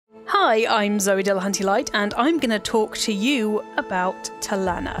Hi, I'm Zoe Delahunty-Light, and I'm going to talk to you about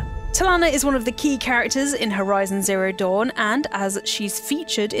Talanah. Talanah is one of the key characters in Horizon Zero Dawn, and as she's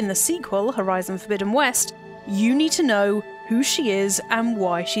featured in the sequel, Horizon Forbidden West, you need to know who she is and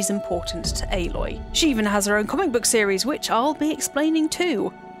why she's important to Aloy. She even has her own comic book series, which I'll be explaining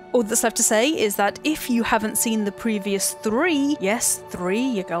too. All that's left to say is that if you haven't seen the previous three, yes, three,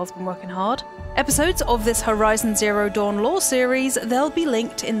 your girl's been working hard, episodes of this Horizon Zero Dawn lore series, they'll be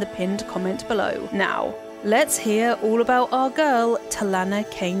linked in the pinned comment below. Now, let's hear all about our girl, Talanah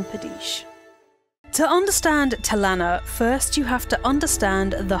Cain-Padish. To understand Talanah, first you have to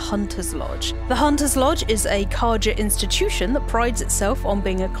understand the Hunter's Lodge. The Hunter's Lodge is a Carja institution that prides itself on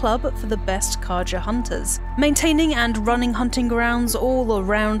being a club for the best Carja hunters. Maintaining and running hunting grounds all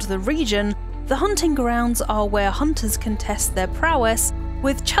around the region, the hunting grounds are where hunters can test their prowess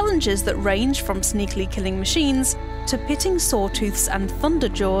with challenges that range from sneakily killing machines to pitting sawtooths and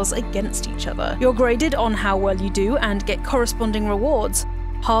thunderjaws against each other. You're graded on how well you do and get corresponding rewards: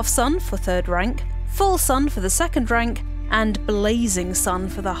 half sun for 3rd rank, full sun for the 2nd rank, and blazing sun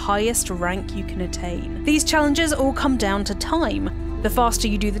for the highest rank you can attain. These challenges all come down to time. The faster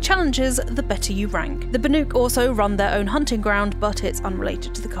you do the challenges, the better you rank. The Banuk also run their own hunting ground, but it's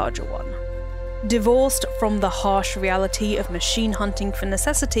unrelated to the Carja one. Divorced from the harsh reality of machine hunting for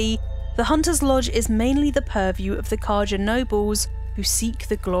necessity, the Hunter's Lodge is mainly the purview of the Carja nobles who seek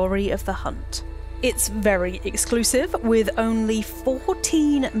the glory of the hunt. It's very exclusive, with only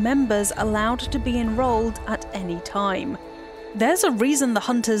 14 members allowed to be enrolled at any time. There's a reason the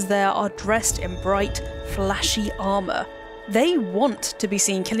hunters there are dressed in bright, flashy armour. They want to be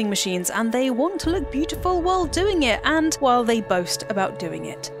seen killing machines, and they want to look beautiful while doing it, and while they boast about doing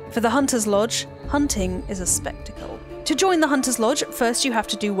it. For the Hunter's Lodge, hunting is a spectacle. To join the Hunter's Lodge, first you have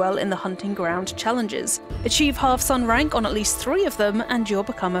to do well in the hunting ground challenges. Achieve half sun rank on at least 3 of them and you'll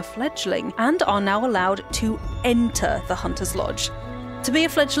become a fledgling, and are now allowed to enter the Hunter's Lodge. To be a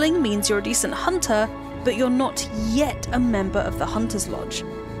fledgling means you're a decent hunter, but you're not yet a member of the Hunter's Lodge.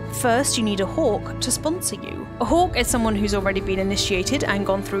 First, you need a hawk to sponsor you. A hawk is someone who's already been initiated and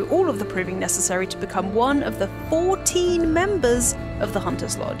gone through all of the proving necessary to become one of the 14 members of the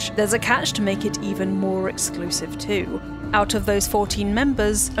Hunter's Lodge. There's a catch to make it even more exclusive too. Out of those 14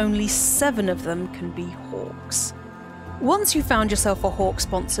 members, only 7 of them can be hawks. Once you've found yourself a hawk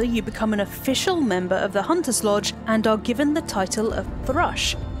sponsor, you become an official member of the Hunter's Lodge and are given the title of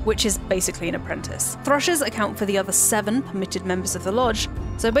Thrush, which is basically an apprentice. Thrushes account for the other 7 permitted members of the lodge,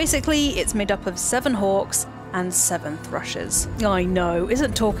 so basically it's made up of 7 hawks and 7 thrushes. I know,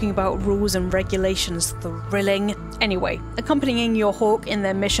 isn't talking about rules and regulations thrilling? Anyway, accompanying your hawk in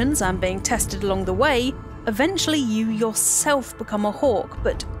their missions and being tested along the way, eventually you yourself become a hawk,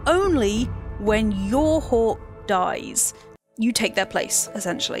 but only when your hawk dies. You take their place,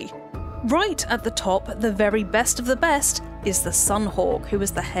 essentially. Right at the top, the very best of the best, is the Sunhawk, who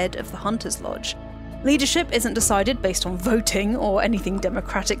is the head of the Hunter's Lodge. Leadership isn't decided based on voting or anything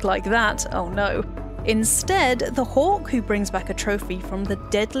democratic like that, oh no. Instead, the hawk who brings back a trophy from the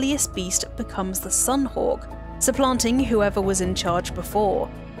deadliest beast becomes the Sunhawk, supplanting whoever was in charge before.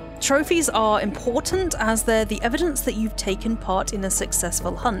 Trophies are important as they're the evidence that you've taken part in a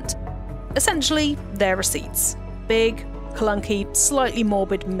successful hunt. Essentially, they're receipts. Big, clunky, slightly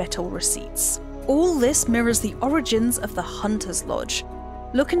morbid metal receipts. All this mirrors the origins of the Hunter's Lodge.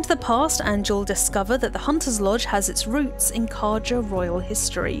 Look into the past and you'll discover that the Hunter's Lodge has its roots in Carja royal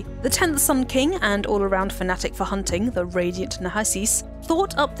history. The 10th Sun King and all-around fanatic for hunting, the Radiant Nahasis,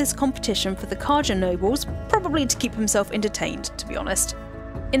 thought up this competition for the Carja nobles, probably to keep himself entertained, to be honest.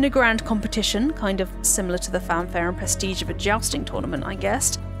 In a grand competition, kind of similar to the fanfare and prestige of a jousting tournament, I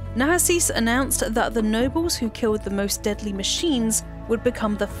guessed, Nahasis announced that the nobles who killed the most deadly machines would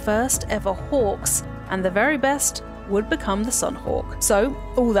become the first ever hawks, and the very best would become the Sunhawk. So,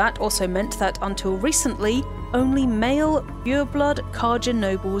 all that also meant that until recently, only male, pureblood Carja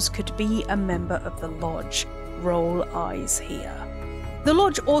nobles could be a member of the lodge. Roll eyes here. The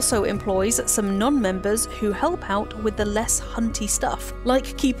lodge also employs some non-members who help out with the less hunty stuff,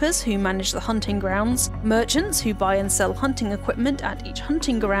 like keepers who manage the hunting grounds, merchants who buy and sell hunting equipment at each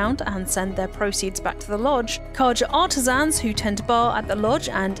hunting ground and send their proceeds back to the lodge, Carja artisans who tend to bar at the lodge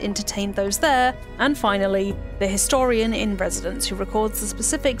and entertain those there, and finally, the historian in residence who records the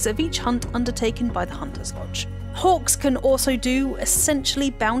specifics of each hunt undertaken by the Hunter's Lodge. Hawks can also do essentially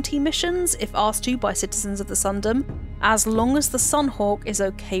bounty missions if asked to by citizens of the Sundom, as long as the Sunhawk is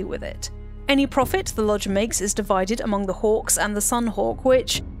okay with it. Any profit the lodge makes is divided among the Hawks and the Sunhawk,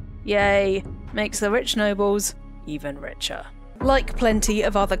 which, yay, makes the rich nobles even richer. Like plenty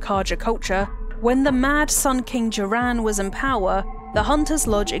of other Carja culture, when the mad Sun King Duran was in power, the Hunter's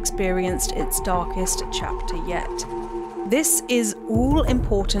Lodge experienced its darkest chapter yet. This is all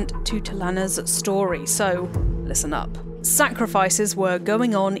important to Talanah's story, so listen up. Sacrifices were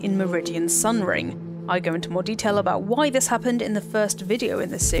going on in Meridian's Sun Ring. I go into more detail about why this happened in the first video in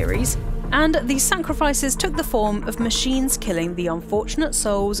this series, and these sacrifices took the form of machines killing the unfortunate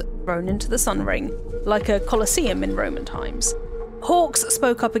souls thrown into the Sun Ring, like a Colosseum in Roman times. Hawks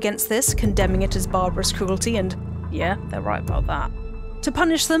spoke up against this, condemning it as barbarous cruelty, and yeah, they're right about that. To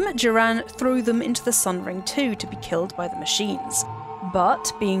punish them, Duran threw them into the Sun Ring too to be killed by the machines.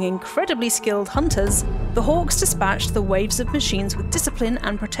 But, being incredibly skilled hunters, the Hawks dispatched the waves of machines with discipline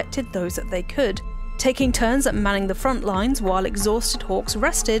and protected those that they could, taking turns at manning the front lines while exhausted Hawks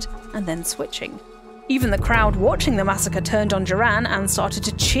rested and then switching. Even the crowd watching the massacre turned on Duran and started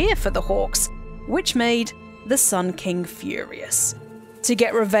to cheer for the Hawks, which made the Sun King furious. To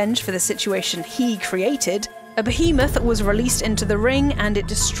get revenge for the situation he created, a behemoth was released into the ring and it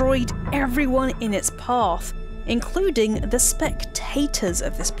destroyed everyone in its path, including the spectators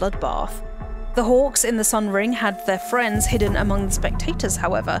of this bloodbath. The Hawks in the Sun Ring had their friends hidden among the spectators,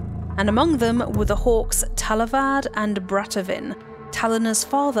 however, and among them were the Hawks Talavad and Bratovin, Talanah's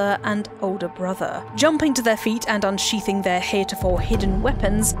father and older brother. Jumping to their feet and unsheathing their heretofore hidden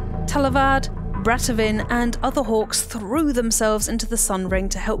weapons, Talavad, Bratovin and other Hawks threw themselves into the Sun Ring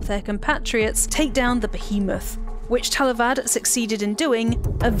to help their compatriots take down the behemoth, which Talavad succeeded in doing,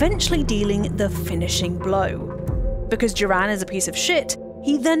 eventually dealing the finishing blow. Because Duran is a piece of shit,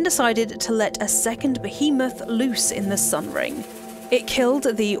 he then decided to let a second behemoth loose in the Sun Ring. It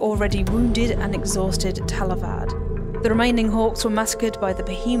killed the already wounded and exhausted Talavad. The remaining Hawks were massacred by the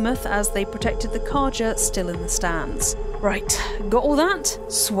behemoth as they protected the Karja still in the stands. Right, got all that?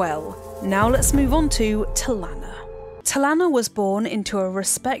 Swell. Now let's move on to Talanah. Talanah was born into a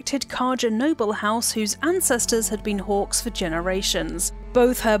respected Karja noble house whose ancestors had been Hawks for generations.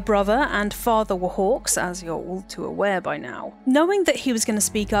 Both her brother and father were Hawks, as you're all too aware by now. Knowing that he was going to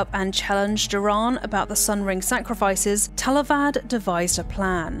speak up and challenge Duran about the Sun Ring sacrifices, Talavad devised a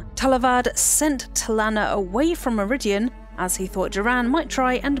plan. Talavad sent Talanah away from Meridian, as he thought Duran might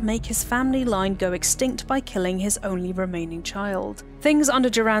try and make his family line go extinct by killing his only remaining child. Things under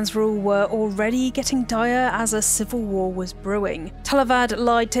Duran's rule were already getting dire as a civil war was brewing. Talavad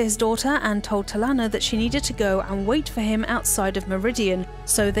lied to his daughter and told Talanah that she needed to go and wait for him outside of Meridian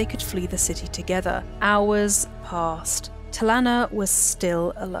so they could flee the city together. Hours passed. Talanah was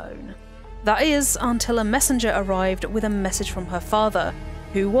still alone. That is, until a messenger arrived with a message from her father,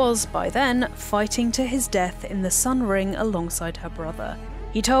 who was, by then, fighting to his death in the Sun Ring alongside her brother.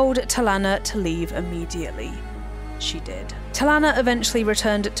 He told Talanah to leave immediately. She did. Talanah eventually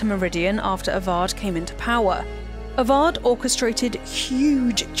returned to Meridian after Avad came into power. Avad orchestrated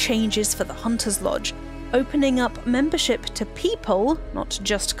huge changes for the Hunter's Lodge, opening up membership to people, not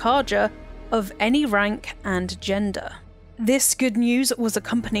just Karja, of any rank and gender. This good news was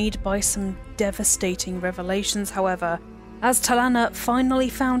accompanied by some devastating revelations, however, as Talanah finally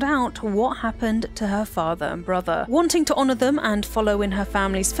found out what happened to her father and brother. Wanting to honour them and follow in her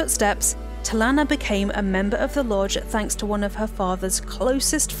family's footsteps, Talanah became a member of the lodge thanks to one of her father's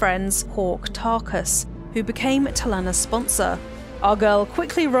closest friends, Hawk Tarkus, who became Talanah's sponsor. Our girl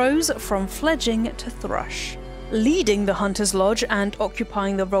quickly rose from fledging to thrush. Leading the Hunter's Lodge and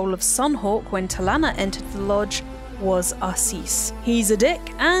occupying the role of Sunhawk when Talanah entered the lodge was Arsis. He's a dick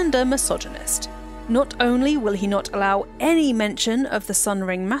and a misogynist. Not only will he not allow any mention of the Sun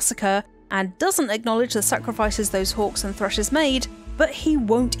Ring massacre, and doesn't acknowledge the sacrifices those Hawks and Thrushes made, but he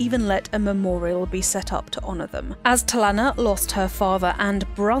won't even let a memorial be set up to honour them. As Talanah lost her father and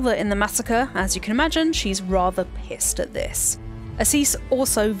brother in the massacre, as you can imagine, she's rather pissed at this. Arsis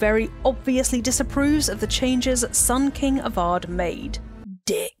also very obviously disapproves of the changes Sun King Avad made.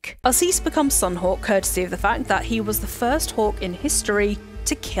 Dick. Arsis becomes Sunhawk courtesy of the fact that he was the first Hawk in history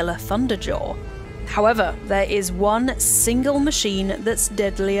to kill a Thunderjaw. However, there is one single machine that's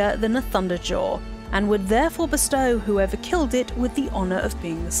deadlier than a Thunderjaw, and would therefore bestow whoever killed it with the honour of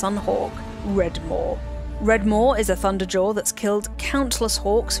being the Sunhawk, Redmaw. Redmaw is a Thunderjaw that's killed countless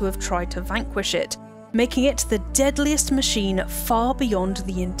Hawks who have tried to vanquish it, making it the deadliest machine far beyond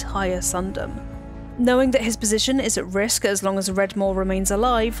the entire Sundom. Knowing that his position is at risk as long as Redmaw remains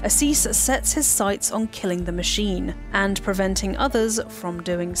alive, Arsis sets his sights on killing the machine, and preventing others from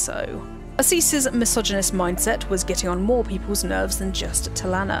doing so. Arsis's misogynist mindset was getting on more people's nerves than just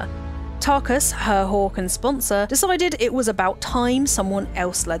Talanah. Tarkus, her hawk and sponsor, decided it was about time someone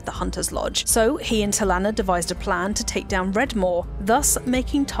else led the Hunter's Lodge, so he and Talanah devised a plan to take down Redmore, thus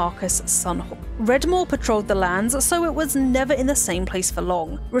making Tarkus Sunhawk. Redmore patrolled the lands, so it was never in the same place for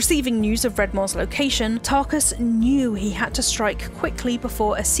long. Receiving news of Redmore's location, Tarkus knew he had to strike quickly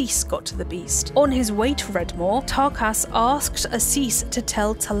before Assis got to the beast. On his way to Redmore, Tarkus asked Assis to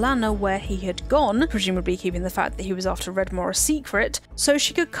tell Talanah where he had gone, presumably keeping the fact that he was after Redmore a secret, so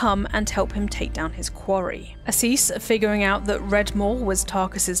she could come and help him take down his quarry. Assis, figuring out that Redmore was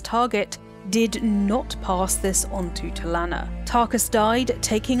Tarkus's target, did not pass this on to Talanah. Tarkus died,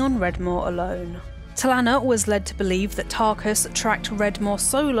 taking on Redmore alone. Talanah was led to believe that Tarkus tracked Redmore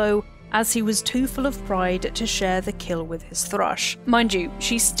solo, as he was too full of pride to share the kill with his thrush. Mind you,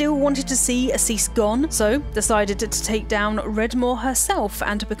 she still wanted to see Assis gone, so decided to take down Redmore herself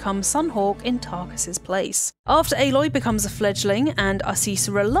and become Sunhawk in Tarkus's place. After Aloy becomes a fledgling and Assis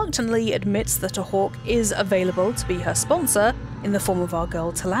reluctantly admits that a hawk is available to be her sponsor, in the form of our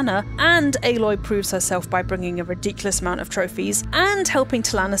girl Talanah, and Aloy proves herself by bringing a ridiculous amount of trophies and helping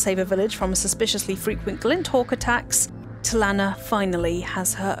Talanah save a village from suspiciously frequent Glinthawk attacks, Talanah finally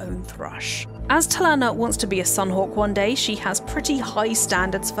has her own thrush. As Talanah wants to be a Sunhawk one day, she has pretty high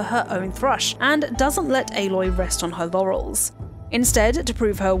standards for her own thrush, and doesn't let Aloy rest on her laurels. Instead, to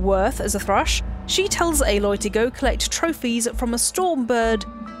prove her worth as a thrush, she tells Aloy to go collect trophies from a Stormbird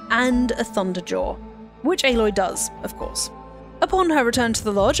and a Thunderjaw, which Aloy does, of course. Upon her return to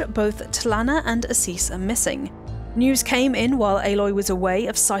the lodge, both Talanah and Assis are missing. News came in while Aloy was away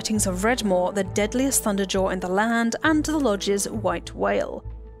of sightings of Redmore, the deadliest Thunderjaw in the land, and the lodge's white whale.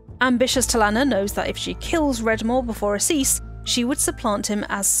 Ambitious Talanah knows that if she kills Redmore before Assis, she would supplant him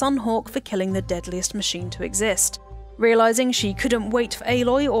as Sunhawk for killing the deadliest machine to exist. Realising she couldn't wait for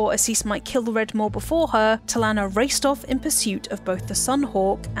Aloy or Assis might kill Redmore before her, Talanah raced off in pursuit of both the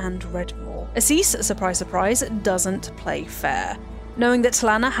Sunhawk and Redmore. Assis, surprise surprise, doesn't play fair. Knowing that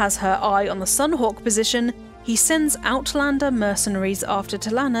Talanah has her eye on the Sunhawk position, he sends Outlander mercenaries after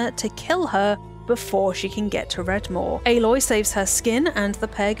Talanah to kill her before she can get to Redmore. Aloy saves her skin and the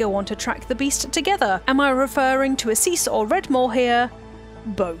pair go on to track the beast together. Am I referring to Assis or Redmore here?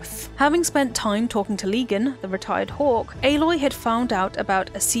 Both. Having spent time talking to Legan, the retired hawk, Aloy had found out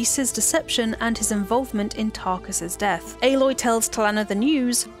about Assis's deception and his involvement in Tarkus's death. Aloy tells Talanah the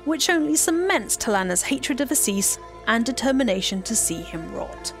news, which only cements Talanah's hatred of Assis and determination to see him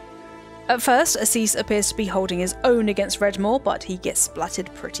rot. At first, Assis appears to be holding his own against Redmore, but he gets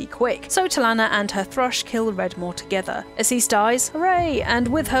splattered pretty quick, so Talanah and her thrush kill Redmore together. Assis dies, hooray, and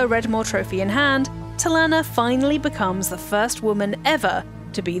with her Redmore trophy in hand, Talanah finally becomes the first woman ever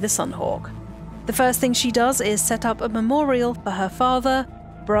to be the Sunhawk. The first thing she does is set up a memorial for her father,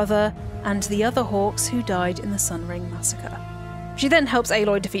 brother, and the other hawks who died in the Sunring Massacre. She then helps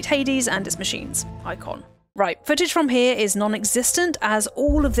Aloy defeat Hades and its machines. Icon. Right, footage from here is non-existent as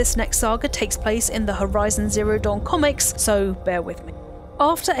all of this next saga takes place in the Horizon Zero Dawn comics, so bear with me.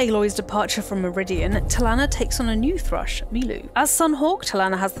 After Aloy's departure from Meridian, Talanah takes on a new thrush, Milu. As Sunhawk,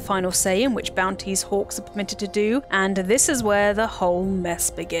 Talanah has the final say in which bounties hawks are permitted to do, and this is where the whole mess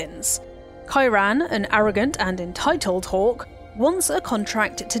begins. Kyran, an arrogant and entitled hawk, wants a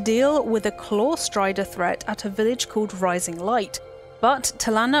contract to deal with a Claw Strider threat at a village called Rising Light, but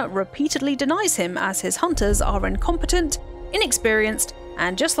Talanah repeatedly denies him as his hunters are incompetent, inexperienced,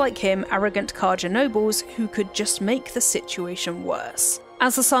 and just like him, arrogant Karja nobles who could just make the situation worse.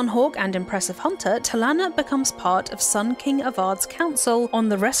 As a Sunhawk and impressive hunter, Talanah becomes part of Sun King Avard's council on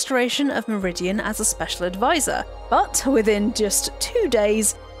the restoration of Meridian as a special advisor, but within just 2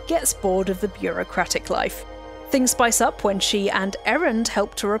 days, gets bored of the bureaucratic life. Things spice up when she and Erend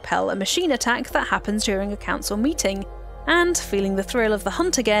help to repel a machine attack that happens during a council meeting, and, feeling the thrill of the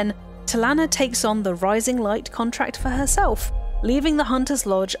hunt again, Talanah takes on the Rising Light contract for herself, leaving the Hunter's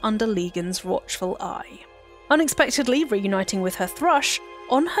Lodge under Legan's watchful eye. Unexpectedly reuniting with her thrush,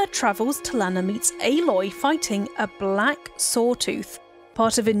 on her travels Talanah meets Aloy fighting a black sawtooth,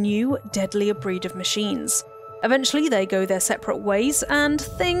 part of a new, deadlier breed of machines. Eventually they go their separate ways, and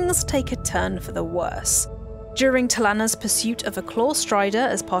things take a turn for the worse. During Talanah's pursuit of a Claw Strider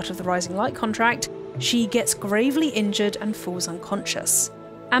as part of the Rising Light contract, she gets gravely injured and falls unconscious.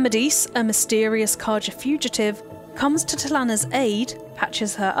 Amadis, a mysterious Karja fugitive, comes to Talanah's aid,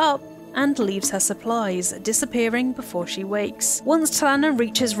 patches her up, and leaves her supplies, disappearing before she wakes. Once Talanah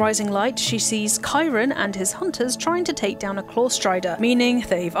reaches Rising Light, she sees Kyran and his hunters trying to take down a Claw Strider, meaning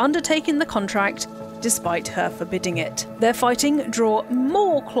they've undertaken the contract despite her forbidding it. Their fighting draw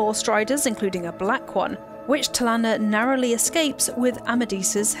more Claw Striders, including a black one, which Talanah narrowly escapes with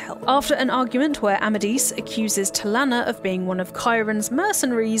Amadis's help. After an argument where Amadis accuses Talanah of being one of Kyran's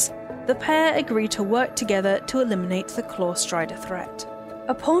mercenaries, the the pair agree to work together to eliminate the Clawstrider threat.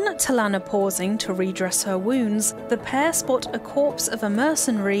 Upon Talanah pausing to redress her wounds, the pair spot a corpse of a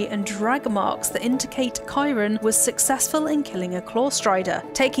mercenary and drag marks that indicate Chiron was successful in killing a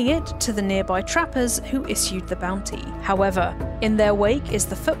Clawstrider, taking it to the nearby trappers who issued the bounty. However, in their wake is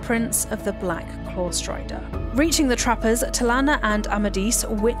the footprints of the Black Clawstrider. Reaching the trappers, Talanah and Amadis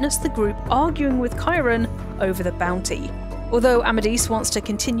witness the group arguing with Chiron over the bounty. Although Amadis wants to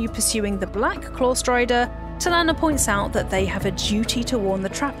continue pursuing the Black Clawstrider, Talanah points out that they have a duty to warn the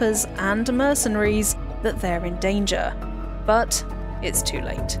trappers and mercenaries that they're in danger. But it's too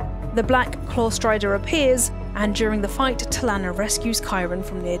late. The Black Clawstrider appears, and during the fight, Talanah rescues Chiron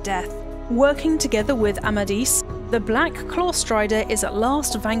from near death. Working together with Amadis, the Black Clawstrider is at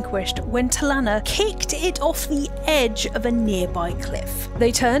last vanquished when Talanah kicked it off the edge of a nearby cliff.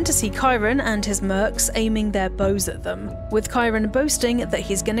 They turn to see Chiron and his mercs aiming their bows at them, with Chiron boasting that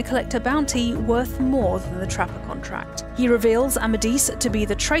he's going to collect a bounty worth more than the trapper contract. He reveals Amadis to be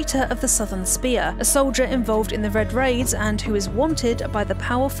the traitor of the Southern Spear, a soldier involved in the Red Raids and who is wanted by the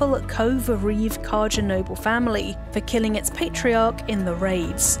powerful Kovariv Karja noble family for killing its patriarch in the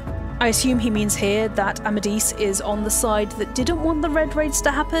raids. I assume he means here that Amadis is on the side that didn't want the Red Raids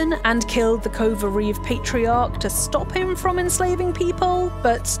to happen and killed the Kovariv Patriarch to stop him from enslaving people,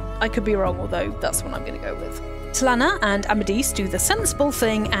 but I could be wrong, although that's what I'm going to go with. Talanah and Amadis do the sensible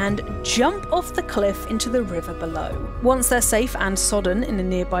thing and jump off the cliff into the river below. Once they're safe and sodden in a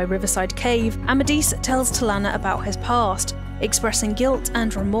nearby riverside cave, Amadis tells Talanah about his past, expressing guilt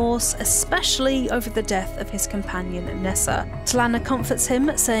and remorse, especially over the death of his companion Nessa. Talanah comforts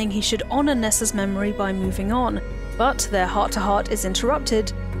him, saying he should honour Nessa's memory by moving on, but their heart-to-heart is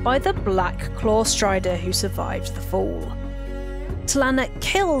interrupted by the Black Clawstrider who survived the fall. Talanah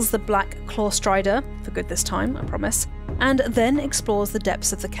kills the Black Clawstrider, for good this time, I promise, and then explores the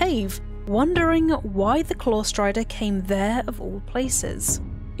depths of the cave, wondering why the Clawstrider came there of all places.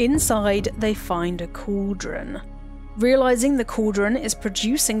 Inside, they find a cauldron. Realising the cauldron is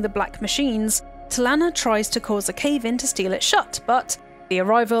producing the black machines, Talanah tries to cause a cave-in to steal it shut, but the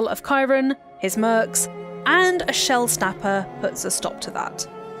arrival of Chiron, his mercs, and a shell snapper puts a stop to that.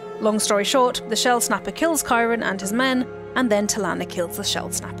 Long story short, the shell snapper kills Chiron and his men, and then Talanah kills the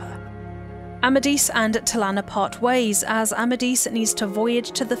shell snapper. Amadis and Talanah part ways as Amadis needs to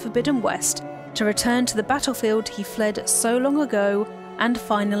voyage to the Forbidden West to return to the battlefield he fled so long ago and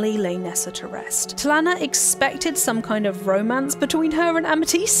finally lay Nessa to rest. Talanah expected some kind of romance between her and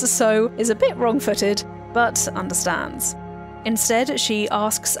Amadis, so is a bit wrong-footed, but understands. Instead, she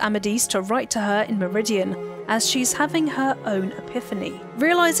asks Amadis to write to her in Meridian, as she's having her own epiphany.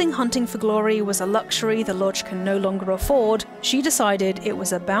 Realising hunting for glory was a luxury the Lodge can no longer afford, she decided it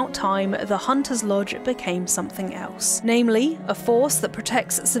was about time the Hunter's Lodge became something else. Namely, a force that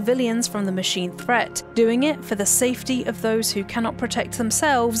protects civilians from the machine threat, doing it for the safety of those who cannot protect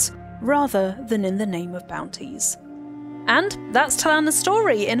themselves, rather than in the name of bounties. And that's Talanah's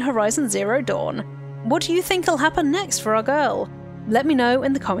story in Horizon Zero Dawn. What do you think will happen next for our girl? Let me know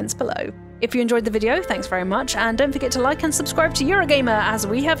in the comments below. If you enjoyed the video, thanks very much, and don't forget to like and subscribe to Eurogamer as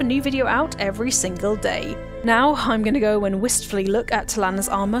we have a new video out every single day. Now, I'm gonna go and wistfully look at Talanah's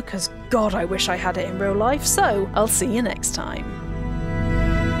armour, because God, I wish I had it in real life, so I'll see you next time.